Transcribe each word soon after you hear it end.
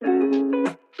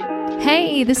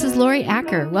Hey, this is Lori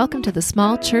Acker. Welcome to the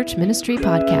Small Church Ministry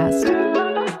Podcast.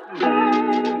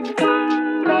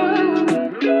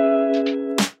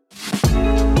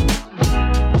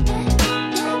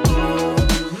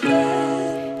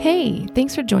 Hey,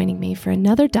 thanks for joining me for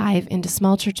another dive into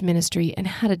small church ministry and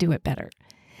how to do it better.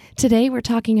 Today, we're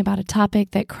talking about a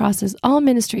topic that crosses all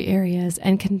ministry areas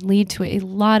and can lead to a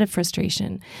lot of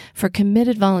frustration for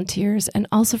committed volunteers and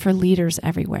also for leaders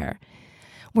everywhere.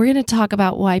 We're going to talk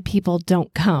about why people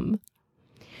don't come.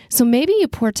 So maybe you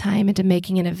pour time into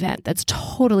making an event that's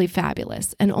totally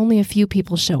fabulous and only a few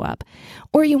people show up,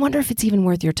 or you wonder if it's even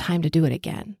worth your time to do it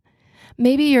again.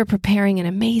 Maybe you're preparing an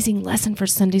amazing lesson for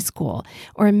Sunday school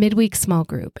or a midweek small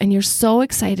group, and you're so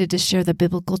excited to share the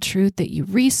biblical truth that you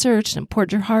researched and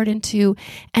poured your heart into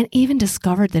and even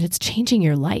discovered that it's changing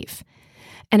your life.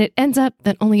 And it ends up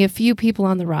that only a few people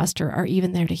on the roster are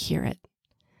even there to hear it.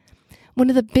 One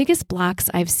of the biggest blocks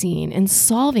I've seen in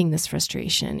solving this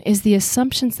frustration is the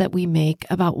assumptions that we make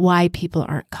about why people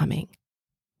aren't coming.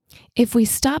 If we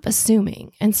stop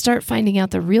assuming and start finding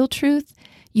out the real truth,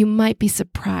 you might be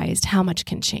surprised how much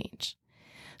can change.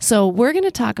 So we're going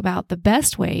to talk about the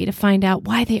best way to find out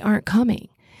why they aren't coming,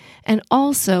 and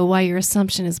also why your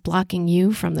assumption is blocking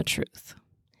you from the truth.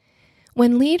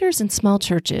 When leaders in small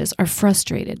churches are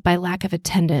frustrated by lack of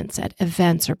attendance at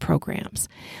events or programs,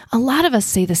 a lot of us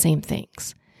say the same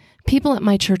things. People at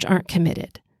my church aren't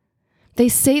committed. They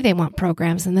say they want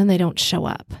programs and then they don't show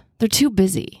up. They're too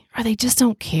busy, or they just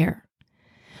don't care.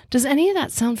 Does any of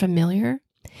that sound familiar?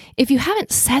 If you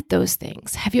haven't said those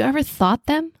things, have you ever thought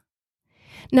them?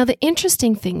 Now, the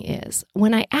interesting thing is,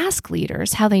 when I ask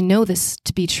leaders how they know this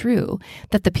to be true,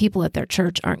 that the people at their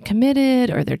church aren't committed,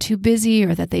 or they're too busy,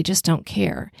 or that they just don't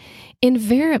care,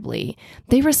 invariably,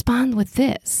 they respond with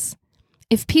this.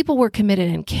 If people were committed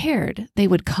and cared, they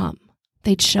would come.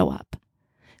 They'd show up.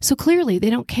 So clearly,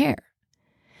 they don't care.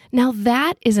 Now,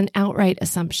 that is an outright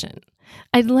assumption.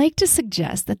 I'd like to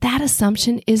suggest that that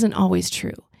assumption isn't always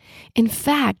true. In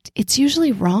fact, it's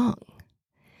usually wrong.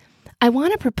 I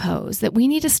want to propose that we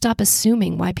need to stop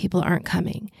assuming why people aren't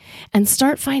coming and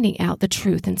start finding out the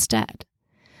truth instead.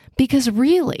 Because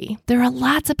really, there are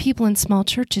lots of people in small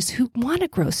churches who want to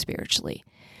grow spiritually.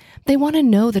 They want to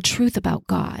know the truth about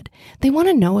God. They want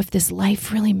to know if this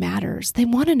life really matters. They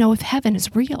want to know if heaven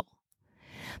is real.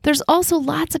 There's also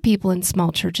lots of people in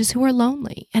small churches who are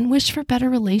lonely and wish for better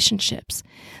relationships.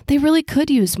 They really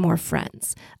could use more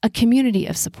friends, a community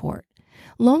of support.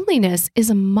 Loneliness is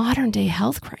a modern-day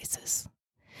health crisis.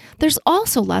 There's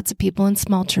also lots of people in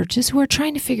small churches who are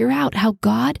trying to figure out how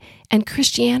God and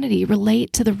Christianity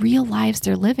relate to the real lives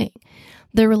they're living,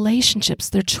 their relationships,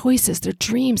 their choices, their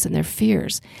dreams, and their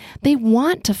fears. They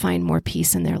want to find more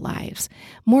peace in their lives,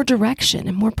 more direction,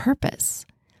 and more purpose.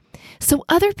 So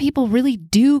other people really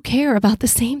do care about the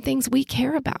same things we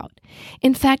care about.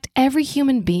 In fact, every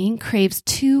human being craves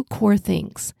two core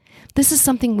things. This is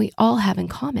something we all have in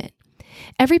common.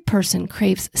 Every person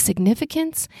craves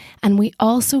significance, and we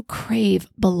also crave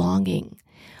belonging.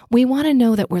 We want to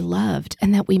know that we're loved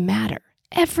and that we matter,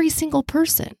 every single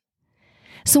person.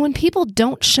 So when people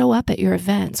don't show up at your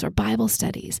events or Bible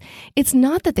studies, it's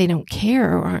not that they don't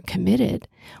care or aren't committed.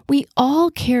 We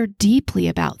all care deeply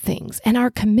about things, and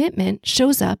our commitment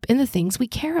shows up in the things we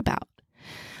care about.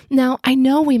 Now, I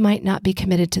know we might not be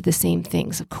committed to the same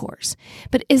things, of course,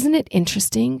 but isn't it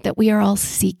interesting that we are all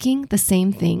seeking the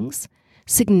same things?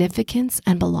 Significance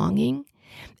and belonging,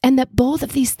 and that both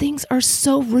of these things are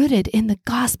so rooted in the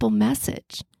gospel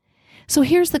message. So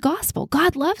here's the gospel.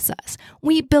 God loves us.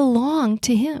 We belong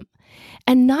to Him.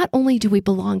 And not only do we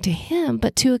belong to Him,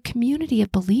 but to a community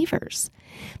of believers.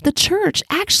 The church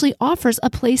actually offers a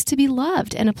place to be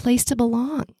loved and a place to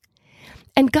belong.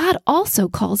 And God also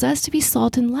calls us to be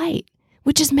salt and light,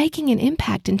 which is making an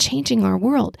impact and changing our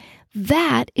world.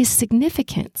 That is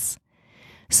significance.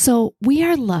 So we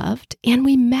are loved and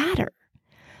we matter.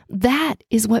 That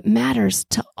is what matters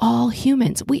to all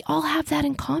humans. We all have that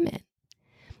in common.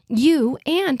 You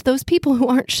and those people who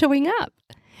aren't showing up.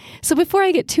 So before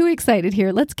I get too excited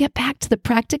here, let's get back to the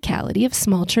practicality of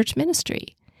small church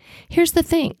ministry. Here's the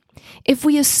thing. If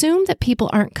we assume that people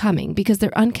aren't coming because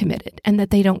they're uncommitted and that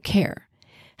they don't care,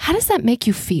 how does that make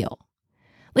you feel?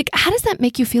 How does that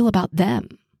make you feel about them?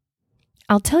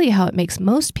 I'll tell you how it makes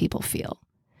most people feel.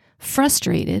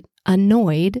 Frustrated,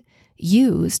 annoyed,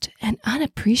 used, and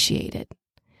unappreciated.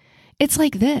 It's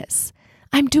like this.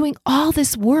 I'm doing all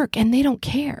this work and they don't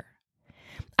care.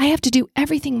 I have to do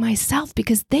everything myself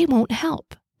because they won't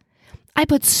help. I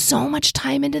put so much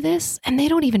time into this and they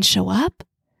don't even show up.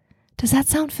 Does that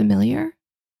sound familiar?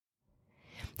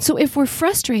 So if we're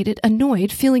frustrated,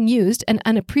 annoyed, feeling used, and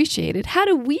unappreciated, how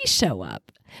do we show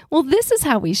up? Well, this is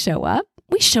how we show up.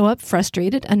 We show up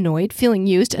frustrated, annoyed, feeling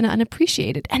used and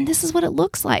unappreciated. And this is what it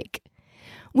looks like.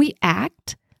 We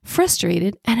act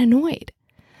frustrated and annoyed.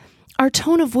 Our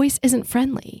tone of voice isn't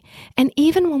friendly. And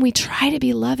even when we try to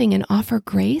be loving and offer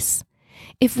grace,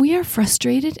 if we are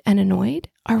frustrated and annoyed,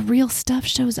 our real stuff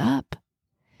shows up.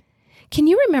 Can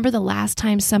you remember the last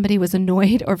time somebody was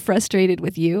annoyed or frustrated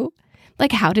with you?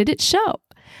 Like, how did it show?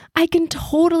 I can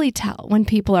totally tell when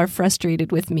people are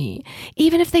frustrated with me,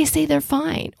 even if they say they're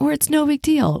fine, or it's no big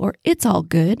deal, or it's all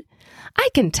good. I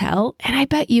can tell, and I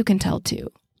bet you can tell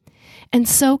too. And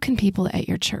so can people at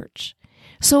your church.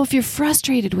 So if you're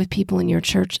frustrated with people in your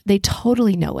church, they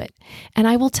totally know it. And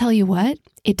I will tell you what,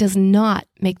 it does not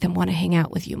make them want to hang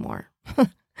out with you more.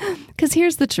 Because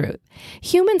here's the truth.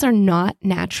 Humans are not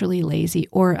naturally lazy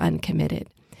or uncommitted.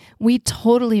 We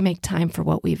totally make time for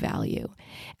what we value.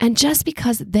 And just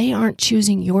because they aren't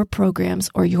choosing your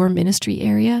programs or your ministry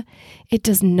area, it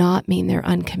does not mean they're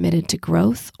uncommitted to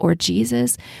growth or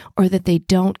Jesus, or that they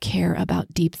don't care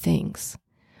about deep things.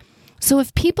 So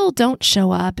if people don't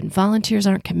show up and volunteers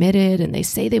aren't committed and they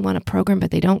say they want a program but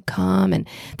they don't come and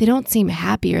they don't seem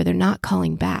happy or they're not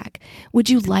calling back, would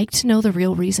you like to know the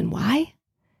real reason why?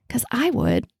 Because I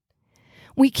would.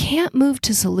 We can't move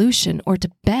to solution or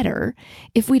to better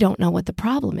if we don't know what the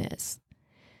problem is.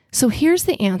 So here's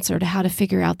the answer to how to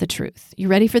figure out the truth. You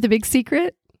ready for the big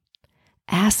secret?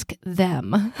 Ask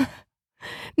them.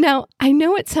 Now, I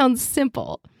know it sounds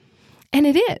simple, and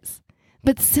it is,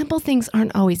 but simple things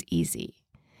aren't always easy.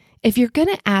 If you're going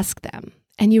to ask them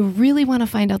and you really want to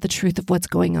find out the truth of what's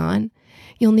going on,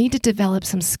 you'll need to develop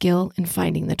some skill in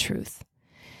finding the truth.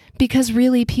 Because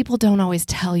really, people don't always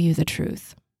tell you the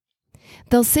truth.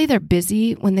 They'll say they're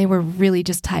busy when they were really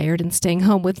just tired and staying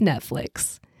home with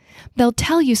Netflix. They'll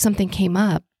tell you something came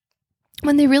up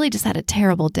when they really just had a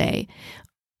terrible day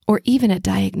or even a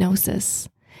diagnosis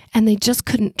and they just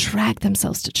couldn't drag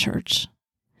themselves to church.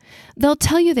 They'll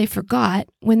tell you they forgot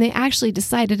when they actually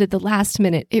decided at the last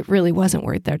minute it really wasn't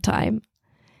worth their time.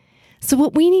 So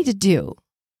what we need to do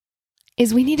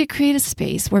is we need to create a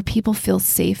space where people feel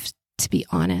safe to be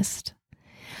honest.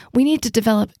 We need to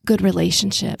develop good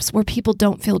relationships where people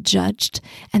don't feel judged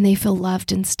and they feel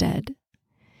loved instead.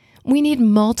 We need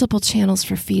multiple channels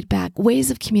for feedback, ways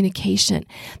of communication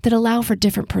that allow for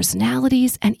different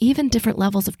personalities and even different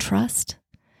levels of trust.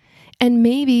 And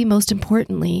maybe most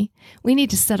importantly, we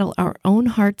need to settle our own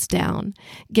hearts down,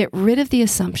 get rid of the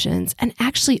assumptions, and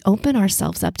actually open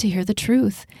ourselves up to hear the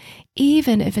truth,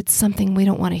 even if it's something we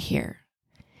don't want to hear.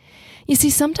 You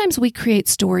see, sometimes we create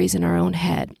stories in our own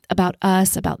head about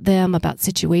us, about them, about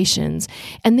situations,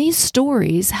 and these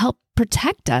stories help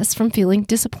protect us from feeling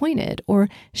disappointed or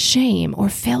shame or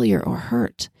failure or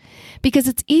hurt. Because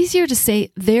it's easier to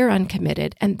say they're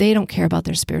uncommitted and they don't care about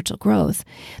their spiritual growth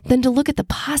than to look at the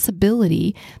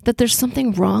possibility that there's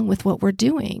something wrong with what we're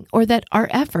doing or that our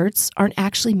efforts aren't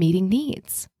actually meeting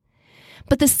needs.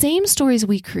 But the same stories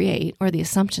we create, or the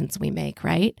assumptions we make,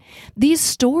 right? These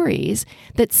stories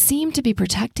that seem to be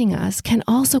protecting us can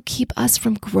also keep us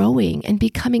from growing and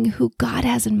becoming who God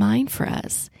has in mind for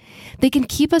us. They can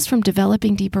keep us from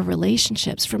developing deeper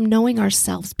relationships, from knowing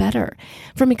ourselves better,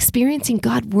 from experiencing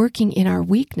God working in our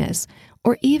weakness,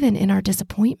 or even in our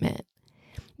disappointment.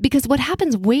 Because what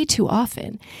happens way too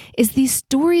often is these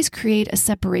stories create a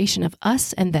separation of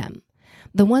us and them,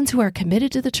 the ones who are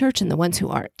committed to the church and the ones who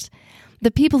aren't. The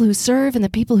people who serve and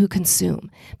the people who consume.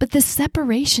 But this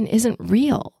separation isn't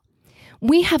real.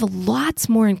 We have lots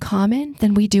more in common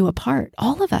than we do apart,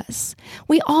 all of us.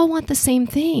 We all want the same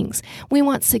things. We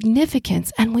want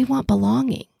significance and we want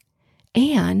belonging.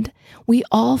 And we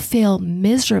all fail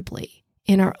miserably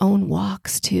in our own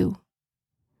walks too.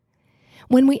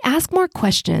 When we ask more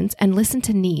questions and listen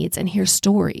to needs and hear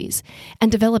stories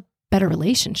and develop better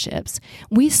relationships,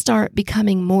 we start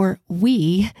becoming more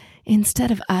we instead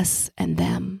of us and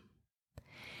them.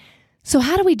 So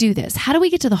how do we do this? How do we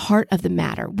get to the heart of the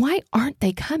matter? Why aren't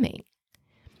they coming?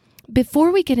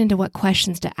 Before we get into what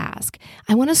questions to ask,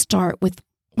 I want to start with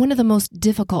one of the most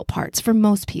difficult parts for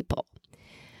most people.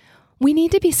 We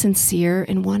need to be sincere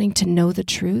in wanting to know the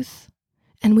truth,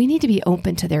 and we need to be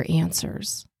open to their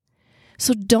answers.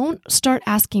 So don't start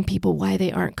asking people why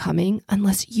they aren't coming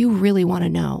unless you really want to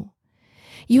know.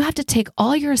 You have to take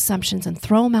all your assumptions and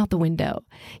throw them out the window.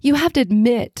 You have to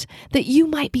admit that you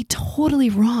might be totally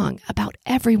wrong about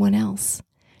everyone else.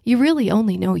 You really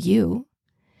only know you.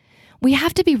 We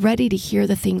have to be ready to hear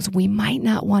the things we might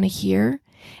not want to hear,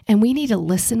 and we need to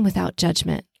listen without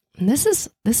judgment. And this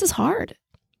is hard.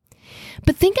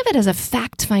 But think of it as a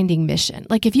fact-finding mission.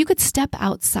 Like if you could step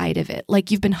outside of it,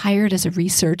 like you've been hired as a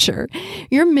researcher,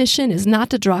 your mission is not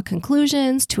to draw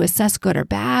conclusions, to assess good or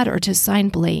bad, or to assign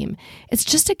blame. It's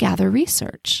just to gather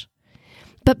research.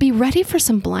 But be ready for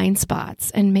some blind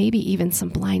spots and maybe even some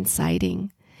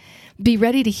blindsiding. Be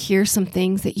ready to hear some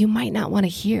things that you might not want to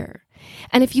hear.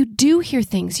 And if you do hear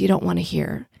things you don't want to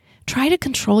hear, try to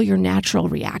control your natural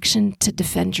reaction to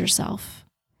defend yourself.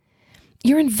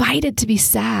 You're invited to be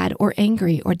sad or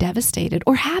angry or devastated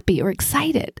or happy or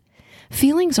excited.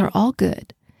 Feelings are all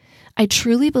good. I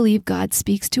truly believe God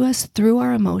speaks to us through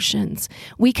our emotions.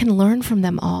 We can learn from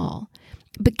them all.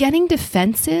 But getting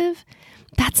defensive,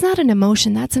 that's not an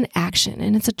emotion, that's an action,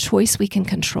 and it's a choice we can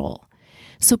control.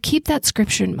 So keep that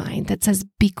scripture in mind that says,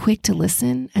 be quick to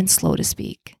listen and slow to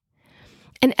speak.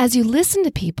 And as you listen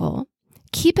to people,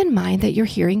 keep in mind that you're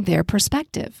hearing their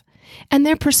perspective. And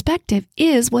their perspective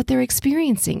is what they're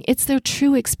experiencing. It's their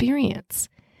true experience.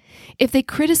 If they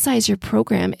criticize your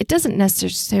program, it doesn't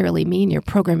necessarily mean your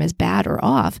program is bad or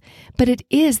off, but it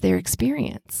is their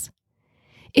experience.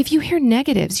 If you hear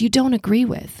negatives you don't agree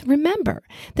with, remember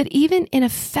that even in a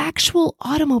factual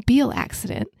automobile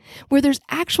accident where there's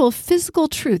actual physical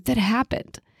truth that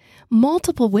happened,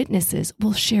 multiple witnesses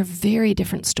will share very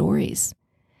different stories.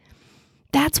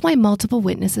 That's why multiple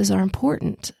witnesses are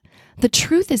important. The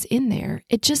truth is in there.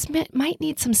 It just might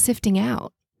need some sifting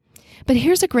out. But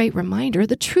here's a great reminder.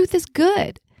 The truth is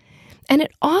good, and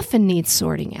it often needs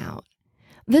sorting out.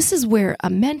 This is where a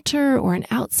mentor or an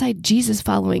outside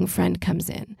Jesus-following friend comes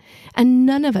in, and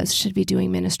none of us should be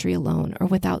doing ministry alone or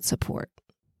without support.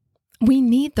 We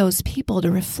need those people to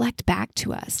reflect back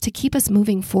to us, to keep us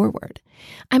moving forward.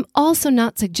 I'm also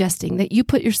not suggesting that you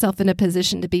put yourself in a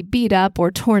position to be beat up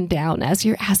or torn down as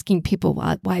you're asking people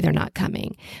why they're not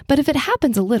coming. But if it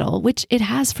happens a little, which it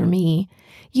has for me,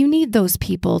 you need those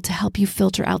people to help you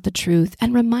filter out the truth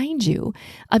and remind you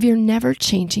of your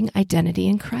never-changing identity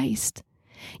in Christ.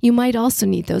 You might also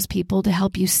need those people to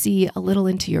help you see a little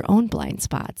into your own blind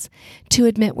spots, to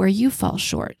admit where you fall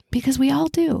short, because we all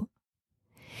do.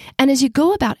 And as you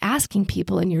go about asking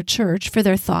people in your church for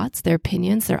their thoughts, their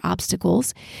opinions, their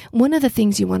obstacles, one of the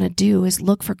things you want to do is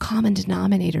look for common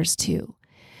denominators too.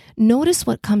 Notice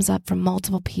what comes up from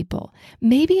multiple people,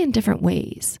 maybe in different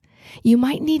ways. You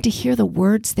might need to hear the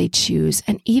words they choose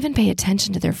and even pay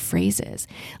attention to their phrases.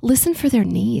 Listen for their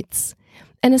needs,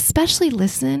 and especially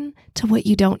listen to what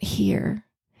you don't hear,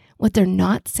 what they're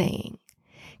not saying,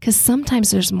 because sometimes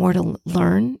there's more to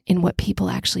learn in what people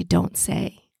actually don't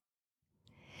say.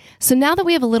 So now that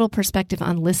we have a little perspective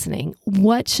on listening,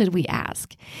 what should we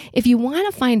ask? If you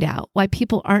want to find out why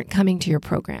people aren't coming to your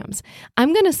programs,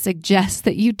 I'm going to suggest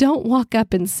that you don't walk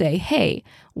up and say, hey,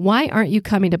 why aren't you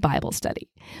coming to Bible study?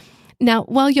 Now,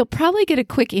 while you'll probably get a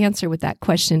quick answer with that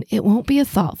question, it won't be a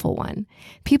thoughtful one.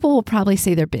 People will probably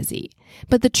say they're busy.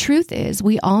 But the truth is,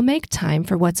 we all make time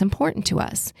for what's important to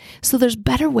us. So there's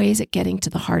better ways at getting to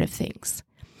the heart of things.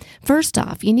 First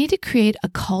off, you need to create a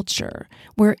culture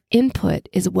where input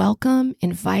is welcome,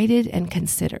 invited, and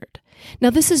considered. Now,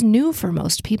 this is new for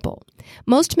most people.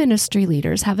 Most ministry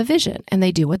leaders have a vision, and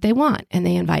they do what they want, and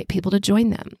they invite people to join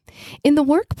them. In the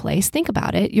workplace, think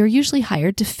about it, you're usually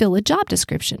hired to fill a job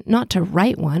description, not to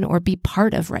write one or be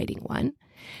part of writing one.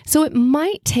 So it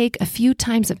might take a few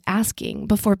times of asking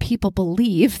before people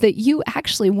believe that you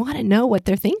actually want to know what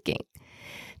they're thinking.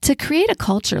 To create a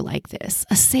culture like this,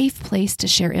 a safe place to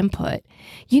share input,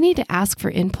 you need to ask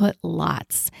for input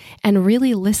lots and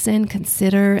really listen,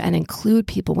 consider, and include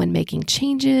people when making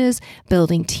changes,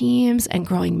 building teams, and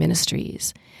growing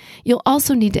ministries. You'll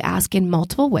also need to ask in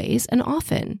multiple ways and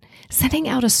often. Sending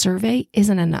out a survey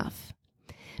isn't enough.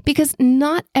 Because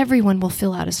not everyone will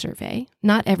fill out a survey.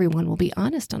 Not everyone will be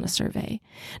honest on a survey.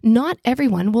 Not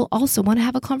everyone will also want to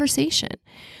have a conversation.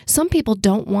 Some people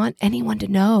don't want anyone to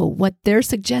know what their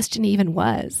suggestion even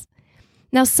was.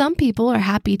 Now, some people are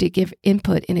happy to give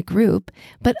input in a group,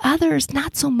 but others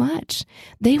not so much.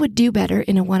 They would do better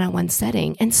in a one-on-one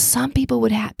setting, and some people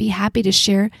would be happy to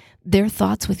share their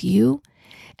thoughts with you,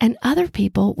 and other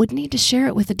people would need to share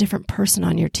it with a different person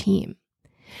on your team.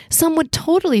 Some would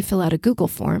totally fill out a Google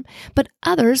form, but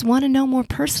others want to know more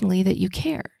personally that you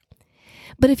care.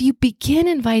 But if you begin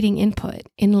inviting input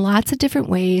in lots of different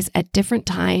ways, at different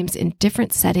times, in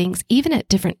different settings, even at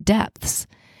different depths,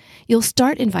 you'll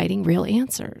start inviting real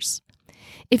answers.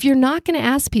 If you're not going to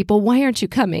ask people, why aren't you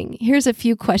coming? Here's a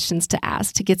few questions to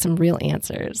ask to get some real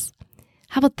answers.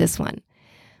 How about this one?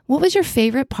 What was your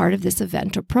favorite part of this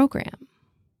event or program?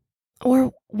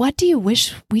 Or what do you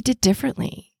wish we did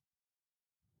differently?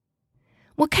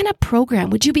 What kind of program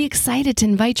would you be excited to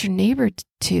invite your neighbor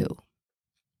to?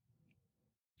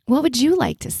 What would you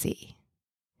like to see?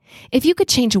 If you could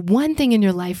change one thing in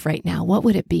your life right now, what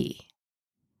would it be?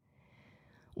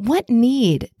 What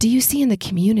need do you see in the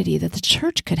community that the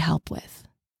church could help with?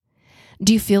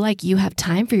 Do you feel like you have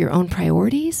time for your own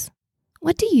priorities?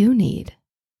 What do you need?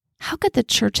 How could the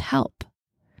church help?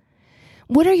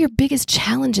 What are your biggest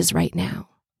challenges right now?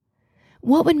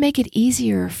 What would make it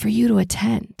easier for you to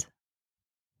attend?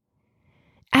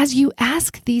 As you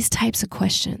ask these types of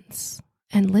questions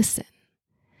and listen,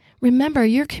 remember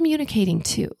you're communicating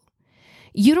too.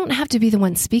 You don't have to be the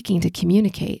one speaking to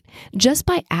communicate. Just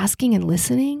by asking and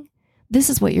listening, this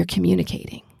is what you're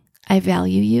communicating. I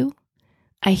value you,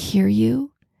 I hear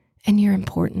you, and you're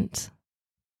important.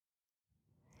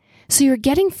 So you're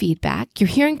getting feedback, you're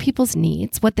hearing people's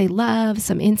needs, what they love,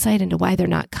 some insight into why they're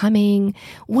not coming.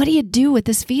 What do you do with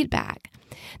this feedback?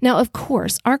 Now, of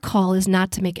course, our call is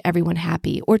not to make everyone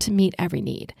happy or to meet every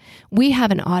need. We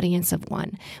have an audience of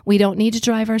one. We don't need to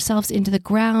drive ourselves into the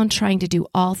ground trying to do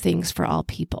all things for all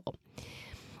people.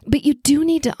 But you do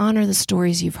need to honor the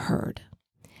stories you've heard.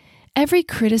 Every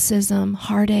criticism,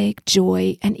 heartache,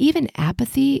 joy, and even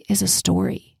apathy is a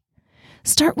story.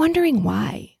 Start wondering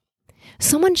why.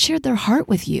 Someone shared their heart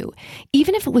with you,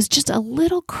 even if it was just a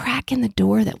little crack in the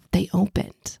door that they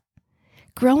opened.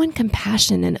 Grow in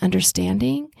compassion and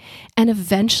understanding, and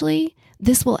eventually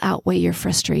this will outweigh your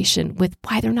frustration with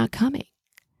why they're not coming.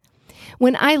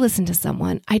 When I listen to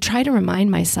someone, I try to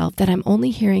remind myself that I'm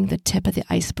only hearing the tip of the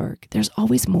iceberg. There's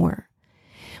always more.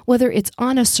 Whether it's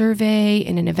on a survey,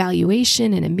 in an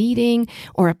evaluation, in a meeting,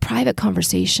 or a private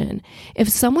conversation, if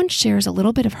someone shares a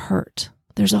little bit of hurt,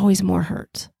 there's always more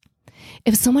hurt.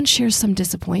 If someone shares some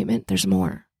disappointment, there's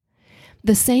more.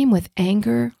 The same with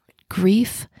anger,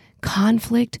 grief,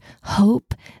 conflict,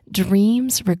 hope,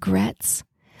 dreams, regrets.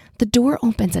 The door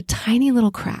opens a tiny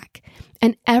little crack,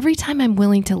 and every time I'm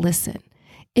willing to listen,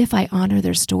 if I honor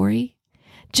their story,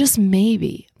 just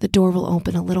maybe the door will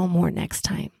open a little more next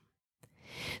time.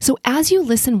 So as you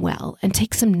listen well and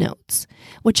take some notes,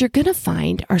 what you're going to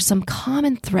find are some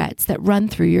common threads that run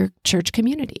through your church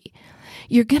community.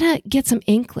 You're going to get some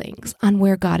inklings on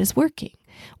where God is working,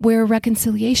 where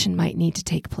reconciliation might need to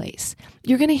take place.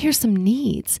 You're going to hear some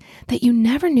needs that you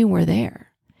never knew were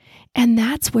there. And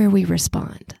that's where we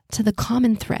respond, to the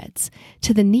common threads,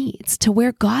 to the needs, to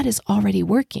where God is already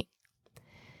working.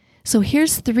 So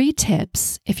here's 3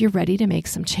 tips if you're ready to make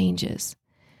some changes.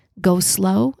 Go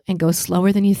slow and go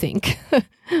slower than you think.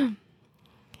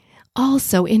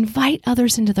 Also, invite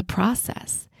others into the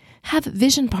process. Have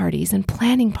vision parties and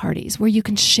planning parties where you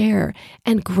can share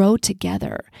and grow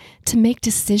together to make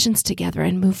decisions together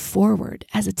and move forward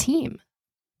as a team.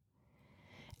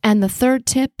 And the 3rd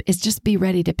tip is just be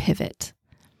ready to pivot.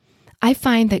 I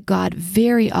find that God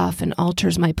very often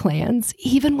alters my plans,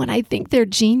 even when I think they're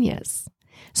genius.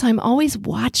 So I'm always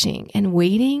watching and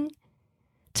waiting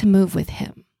to move with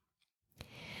Him.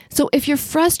 So if you're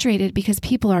frustrated because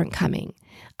people aren't coming,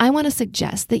 I want to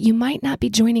suggest that you might not be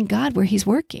joining God where He's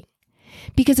working.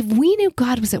 Because if we knew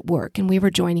God was at work and we were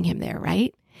joining Him there,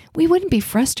 right? We wouldn't be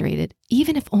frustrated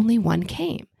even if only one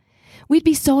came. We'd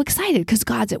be so excited because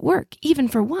God's at work, even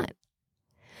for one.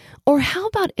 Or how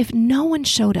about if no one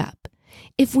showed up?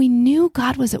 If we knew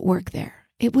God was at work there,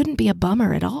 it wouldn't be a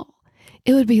bummer at all.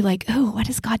 It would be like, oh, what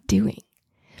is God doing?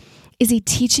 Is He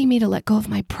teaching me to let go of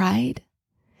my pride?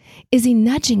 Is He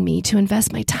nudging me to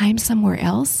invest my time somewhere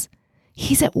else?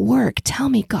 He's at work. Tell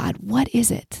me, God, what is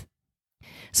it?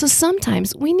 So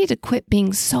sometimes we need to quit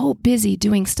being so busy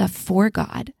doing stuff for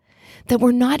God that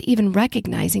we're not even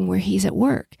recognizing where He's at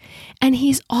work. And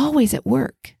He's always at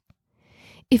work.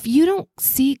 If you don't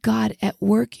see God at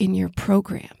work in your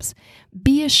programs,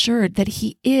 be assured that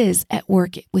He is at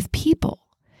work with people,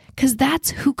 because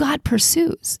that's who God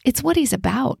pursues. It's what He's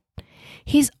about.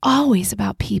 He's always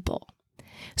about people.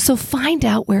 So find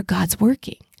out where God's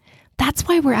working. That's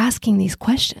why we're asking these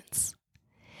questions.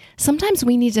 Sometimes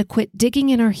we need to quit digging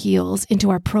in our heels into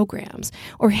our programs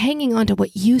or hanging on to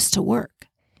what used to work.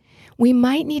 We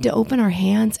might need to open our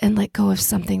hands and let go of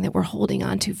something that we're holding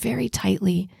on to very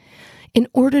tightly in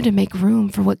order to make room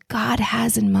for what God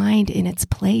has in mind in its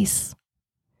place.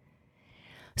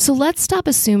 So let's stop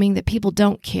assuming that people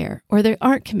don't care or they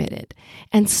aren't committed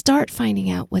and start finding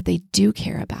out what they do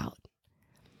care about.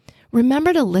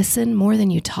 Remember to listen more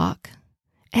than you talk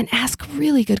and ask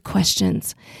really good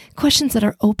questions that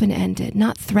are open-ended,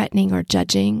 not threatening or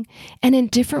judging, and in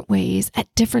different ways,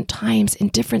 at different times, in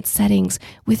different settings,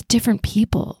 with different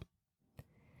people.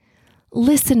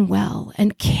 Listen well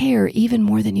and care even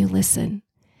more than you listen.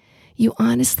 You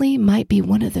honestly might be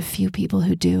one of the few people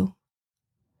who do.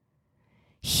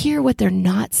 Hear what they're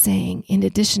not saying in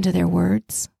addition to their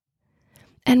words.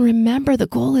 And remember, the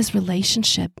goal is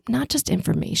relationship, not just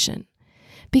information.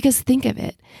 Because think of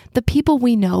it, the people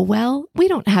we know well, we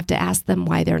don't have to ask them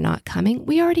why they're not coming.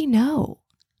 We already know.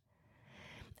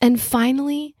 And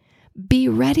finally, be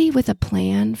ready with a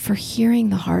plan for hearing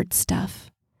the hard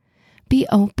stuff. Be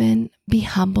open, be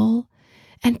humble,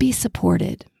 and be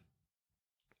supported.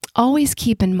 Always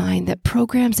keep in mind that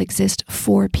programs exist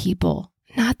for people,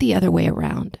 not the other way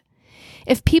around.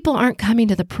 If people aren't coming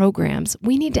to the programs,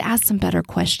 we need to ask some better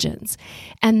questions.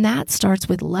 And that starts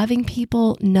with loving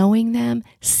people, knowing them,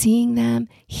 seeing them,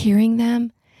 hearing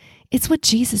them. It's what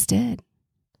Jesus did.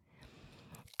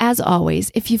 As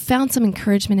always, if you found some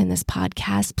encouragement in this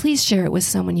podcast, please share it with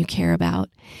someone you care about.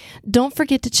 Don't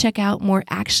forget to check out more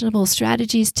actionable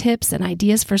strategies, tips, and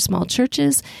ideas for small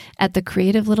churches at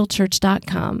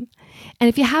thecreativelittlechurch.com. And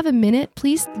if you have a minute,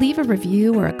 please leave a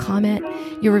review or a comment.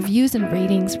 Your reviews and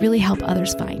ratings really help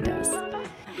others find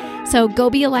us. So go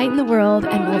be a light in the world,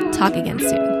 and we'll talk again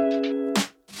soon.